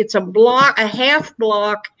 It's a half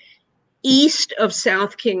block east of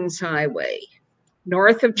South Kings Highway,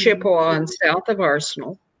 north of Chippewa and south of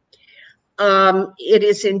Arsenal. It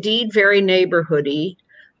is indeed very neighborhoody.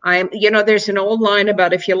 There's an old line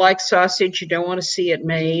about if you like sausage, you don't want to see it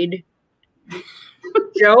made.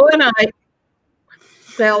 Joe and I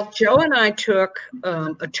took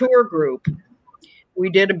a tour group. We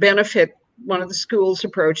did a benefit. One of the schools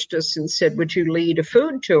approached us and said, would you lead a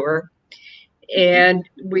food tour? And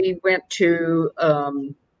we went to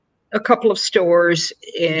a couple of stores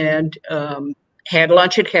and had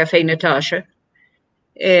lunch at Cafe Natasha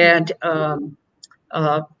and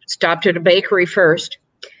stopped at a bakery first.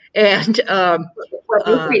 And what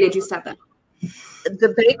bakery did you stop at?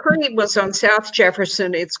 The bakery was on South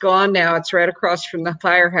Jefferson. It's gone now. It's right across from the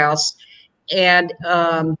firehouse. And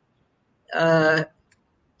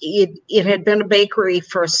it had been a bakery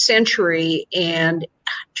for a century. And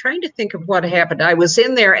I'm trying to think of what happened. I was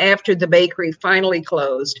in there after the bakery finally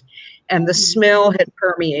closed, and the smell had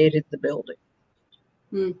permeated the building.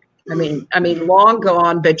 I mean, long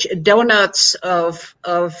gone, but donuts of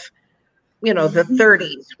the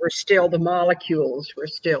 30s were still, the molecules were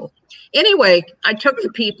still. Anyway, we took the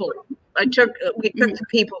people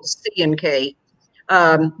C&K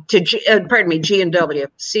G&W.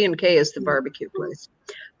 C&K is the barbecue place.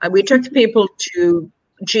 We took the people to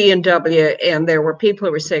G&W, and there were people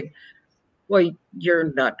who were saying, well,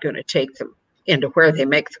 you're not going to take them into where they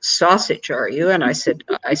make the sausage, are you? And I said,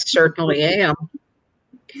 I certainly am.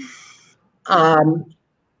 I'm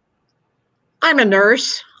a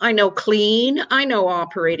nurse. I know clean. I know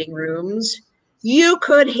operating rooms. You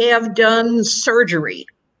could have done surgery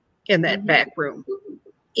in that back room.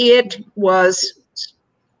 It was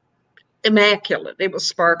immaculate. It was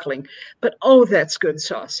sparkling. But, oh, that's good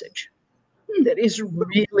sausage. That is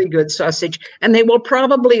really good sausage. And they will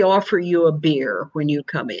probably offer you a beer when you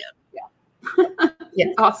come in.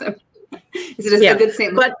 Yeah. Awesome. Is it a good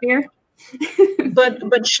St. Louis beer? but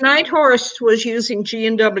Schneidhorst was using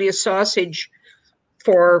G&W sausage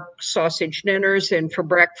for sausage dinners and for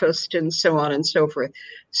breakfast and so on and so forth.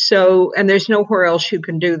 So, and there's nowhere else you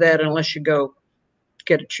can do that unless you go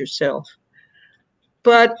get it yourself.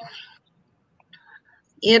 But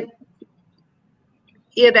it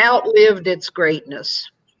outlived its greatness.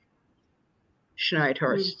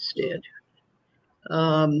 Schneidhorst's did.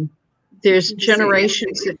 There's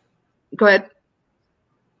generations that, go ahead.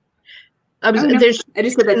 I just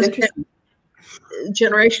said that's interesting.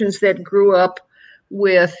 Generations that grew up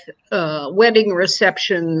with wedding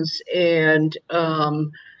receptions and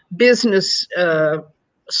business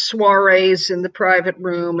soirees in the private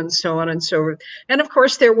room and so on and so forth. And of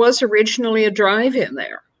course, there was originally a drive-in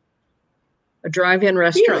there, a drive-in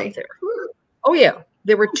restaurant there. Oh, yeah.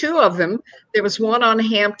 There were two of them. There was one on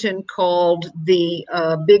Hampton called the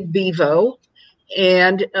Big Bevo,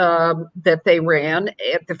 and that they ran.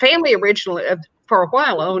 The family originally, for a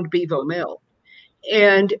while, owned Bevo Mill.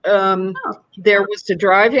 And there was the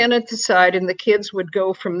drive-in at the side, and the kids would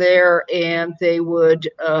go from there, and they would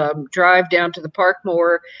drive down to the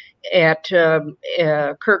Parkmore at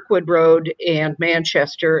Kirkwood Road and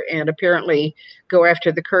Manchester, and apparently go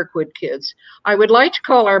after the Kirkwood kids. I would like to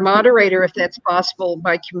call our moderator, if that's possible.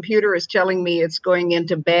 My computer is telling me it's going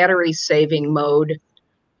into battery saving mode.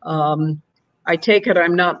 I take it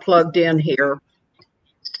I'm not plugged in here.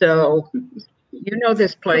 So, you know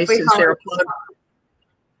this place. Is there a plug?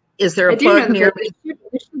 Is there a plug near me? There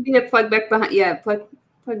should be a plug back behind. Yeah, plug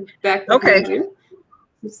back behind okay. You.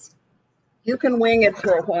 You can wing it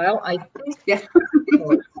for a while, I think. Yeah.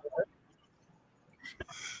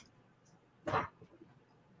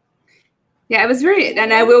 Yeah, I was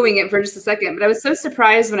and I will wing it for just a second, but I was so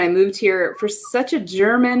surprised when I moved here for so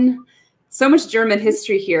much German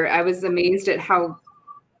history here. I was amazed at how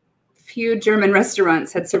few German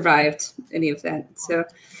restaurants had survived any of that. So,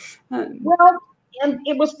 well, and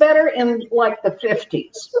it was better in like the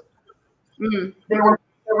 50s. Mm-hmm. There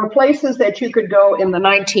were places that you could go in the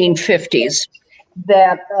 1950s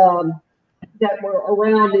that were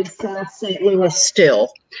around in South St. Louis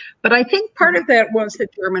still. But I think part of that was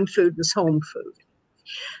that German food was home food.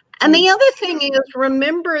 And the other thing is,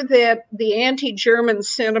 remember that the anti-German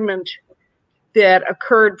sentiment that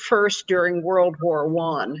occurred first during World War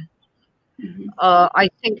I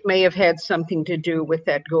think may have had something to do with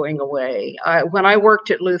that going away. When I worked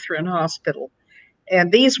at Lutheran Hospital,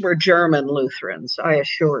 and these were German Lutherans, I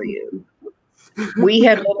assure you, we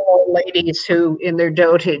had little old ladies who, in their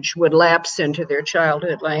dotage, would lapse into their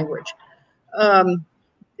childhood language.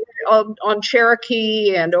 On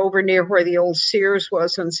Cherokee and over near where the old Sears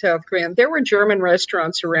was on South Grand, there were German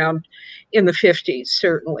restaurants around in the 50s,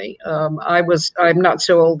 certainly. I'm not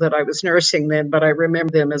so old that I was nursing then, but I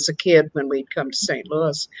remember them as a kid when we'd come to St.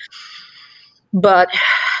 Louis.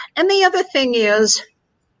 And the other thing is,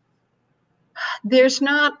 there's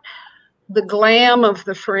not the glam of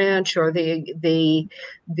the French or the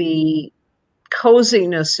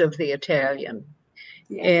coziness of the Italian.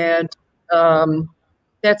 Yeah. And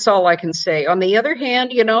that's all I can say. On the other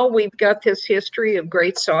hand, you know, we've got this history of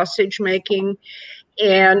great sausage making,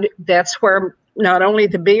 and that's where not only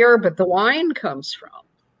the beer, but the wine comes from.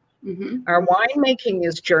 Mm-hmm. Our winemaking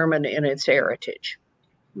is German in its heritage.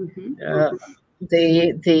 Mm-hmm.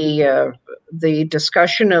 The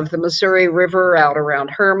discussion of the Missouri River out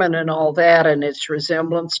around Herman and all that, and its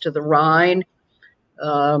resemblance to the Rhine.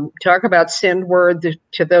 Talk about send word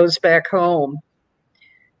to those back home.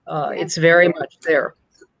 It's very much there.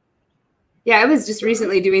 Yeah, I was just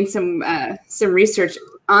recently doing some research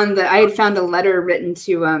on I had found a letter written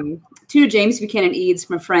to James Buchanan Eads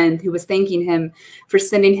from a friend who was thanking him for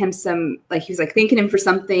sending him some, he was thanking him for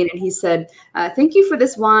something. And he said, thank you for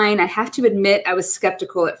this wine. I have to admit, I was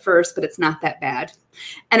skeptical at first, but it's not that bad.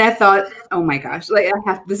 And I thought, oh my gosh,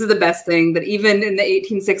 this is the best thing, that even in the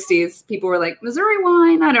 1860s, people were like, Missouri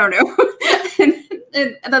wine, I don't know.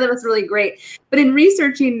 And I thought that was really great. But in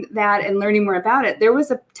researching that and learning more about it, there was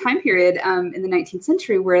a time period in the 19th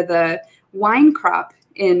century where the wine crop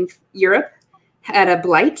in Europe had a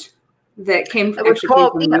blight that came from.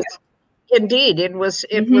 Indeed, it was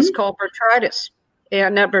called botrytis. Yeah,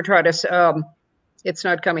 not botrytis. It's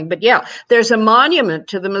not coming, but yeah, there's a monument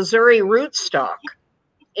to the Missouri rootstock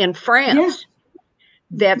in France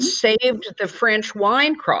that saved the French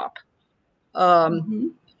wine crop.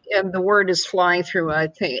 And the word is flying through, I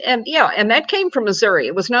think. And and that came from Missouri.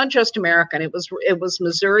 It was not just American. It was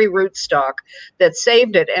Missouri rootstock that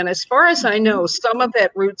saved it. And as far as I know, some of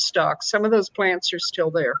that rootstock, some of those plants are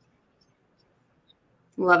still there.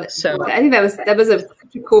 Love it. So I think that was a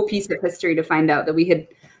cool piece of history to find out that we had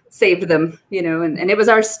saved them, you know, and it was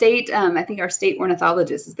our state. I think our state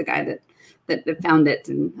ornithologist is the guy that found it.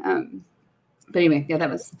 And But anyway, yeah, that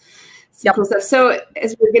was some cool stuff. So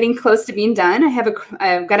as we're getting close to being done,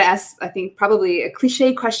 I've got to ask, I think probably a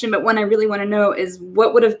cliche question, but one I really want to know is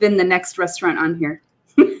what would have been the next restaurant on here?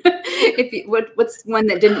 What's one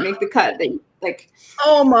that didn't make the cut that you, like?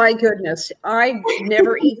 Oh my goodness, I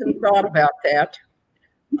never even thought about that.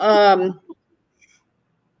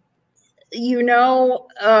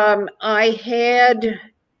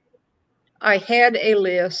 I had a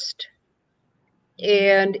list,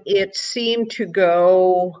 and it seemed to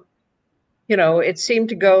go,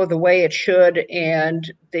 the way it should,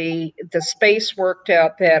 and the space worked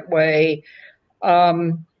out that way.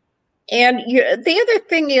 And the other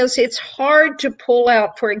thing is, it's hard to pull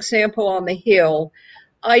out, for example, on the Hill.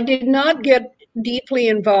 I did not get deeply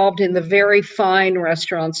involved in the very fine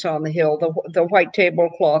restaurants on the Hill, the white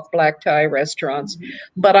tablecloth, black tie restaurants.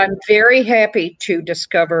 But I'm very happy to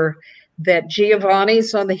discover that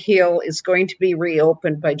Giovanni's on the Hill is going to be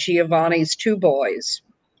reopened by Giovanni's two boys.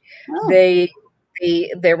 Oh.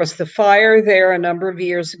 There was the fire there a number of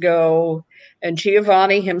years ago, and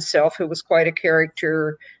Giovanni himself, who was quite a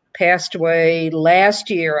character, passed away last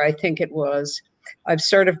year, I think it was. I've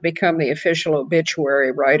sort of become the official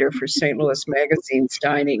obituary writer for St. Louis Magazine's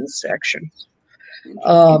dining section.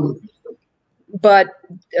 But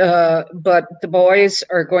the boys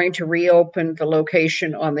are going to reopen the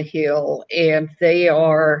location on the Hill, and they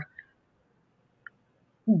are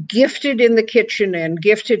gifted in the kitchen and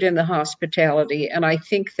gifted in the hospitality, and I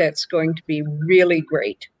think that's going to be really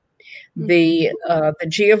great. The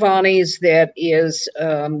Giovanni's that is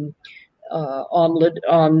on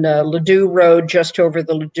Ladue Road, just over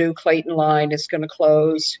the Ladue-Clayton line, is going to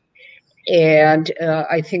close. And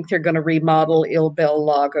I think they're going to remodel Il Bel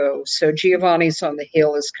Lago. So Giovanni's on the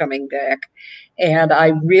Hill is coming back. And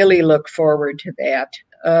I really look forward to that.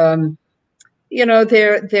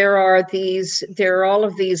 There are all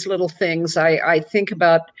of these little things I think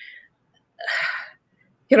about.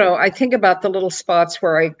 I think about the little spots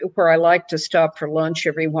where I like to stop for lunch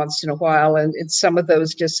every once in a while, and some of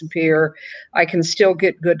those disappear. I can still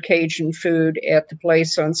get good Cajun food at the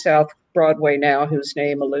place on South Broadway now, whose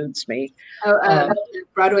name eludes me.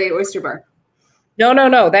 Broadway Oyster Bar.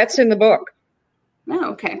 No, that's in the book.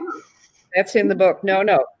 Oh, okay. That's in the book. No.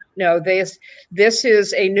 This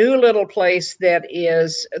is a new little place that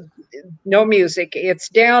is no music. It's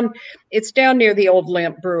down near the old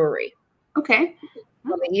Lamp Brewery. Okay.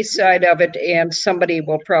 On the east side of it, and somebody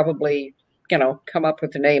will probably, come up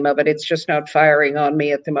with the name of it. It's just not firing on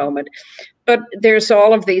me at the moment. But there's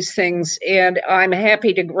all of these things, and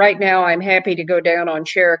right now I'm happy to go down on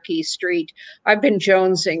Cherokee Street. I've been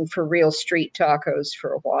jonesing for real street tacos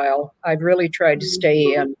for a while. I've really tried to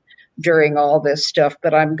stay in during all this stuff,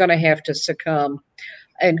 but I'm going to have to succumb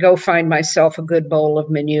and go find myself a good bowl of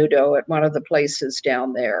menudo at one of the places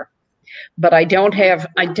down there. But I don't have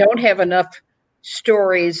enough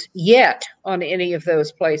stories yet on any of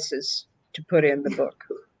those places to put in the book.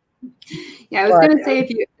 Yeah, I was going to say,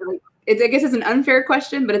 I guess it's an unfair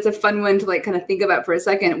question, but it's a fun one to kind of think about for a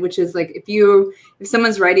second, which is if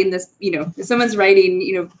someone's writing this, if someone's writing,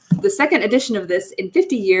 the second edition of this in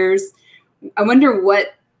 50 years, I wonder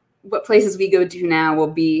what places we go to now will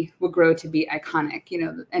grow to be iconic,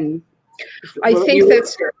 and I think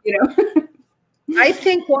that's, I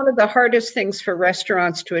think one of the hardest things for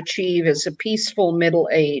restaurants to achieve is a peaceful middle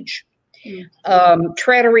age.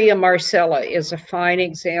 Trattoria Marcella is a fine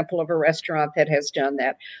example of a restaurant that has done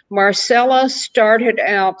that. Marcella started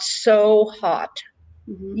out so hot.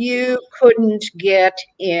 You couldn't get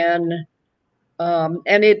in, and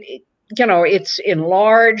it's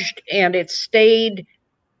enlarged, and it stayed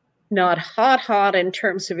not hot in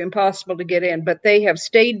terms of impossible to get in, but they have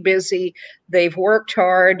stayed busy. They've worked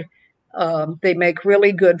hard. They make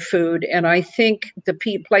really good food, and I think the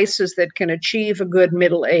places that can achieve a good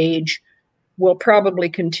middle age will probably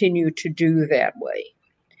continue to do that way.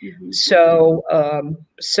 So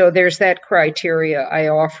there's that criteria I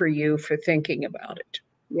offer you for thinking about it.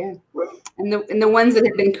 Yeah, and the ones that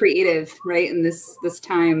have been creative, right, in this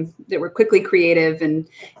time, that were quickly creative and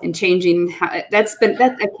changing. I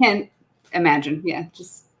can't imagine. Yeah,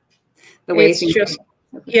 just the way things.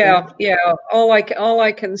 Yeah. All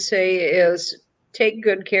I can say is take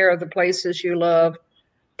good care of the places you love.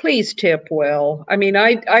 Please tip well. I mean,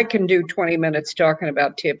 I can do 20 minutes talking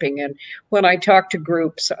about tipping, and when I talk to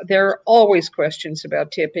groups, there are always questions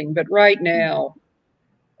about tipping. But right now,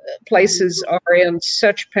 places are in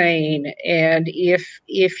such pain, and if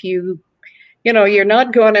you're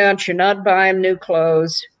not going out, you're not buying new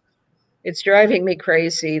clothes. It's driving me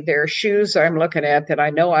crazy. There are shoes I'm looking at that I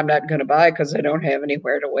know I'm not going to buy because I don't have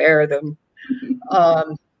anywhere to wear them.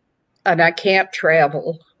 and I can't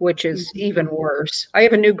travel, which is even worse. I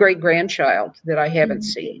have a new great-grandchild that I haven't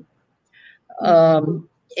seen.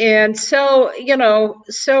 And so,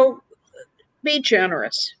 so be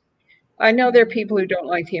generous. I know there are people who don't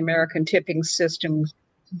like the American tipping system,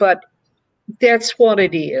 but that's what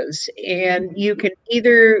it is. And you can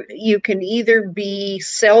either be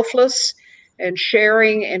selfless and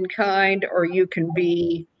sharing and kind, or you can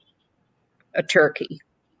be a turkey.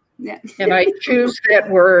 Yeah. And I choose that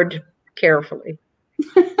word carefully.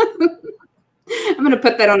 I'm going to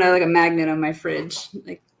put that on like a magnet on my fridge.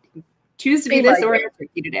 Like, choose to be this or a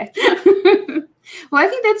turkey today. Well, I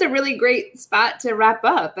think that's a really great spot to wrap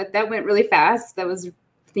up. But that went really fast. That was,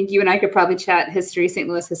 I think you and I could probably chat history, St.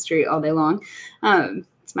 Louis history all day long.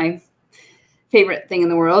 It's my favorite thing in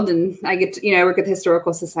the world. And I get to, I work at the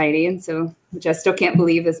Historical Society. And so, which I still can't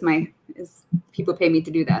believe is people pay me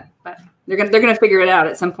to do that. But they're gonna figure it out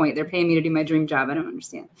at some point. They're paying me to do my dream job. I don't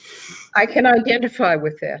understand. I can identify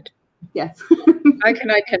with that. Yeah. I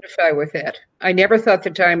can identify with that. I never thought the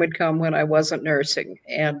time would come when I wasn't nursing.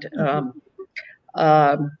 And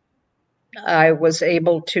I was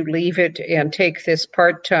able to leave it and take this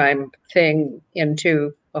part-time thing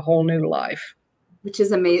into a whole new life. Which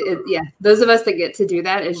is amazing. Yeah. Those of us that get to do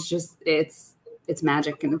that is just, it's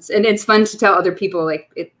magic. And it's fun to tell other people like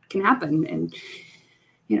it can happen. And,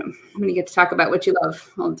 when you get to talk about what you love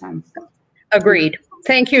all the time. Agreed.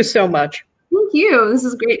 Thank you so much. Thank you. This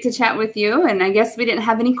is great to chat with you. And I guess we didn't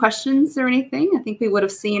have any questions or anything. I think we would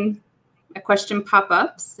have seen a question pop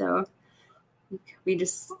up. So I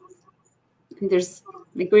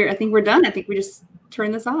think we're done. I think we just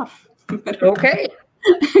turn this off. Okay.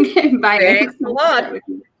 Okay. Bye. Thanks a lot.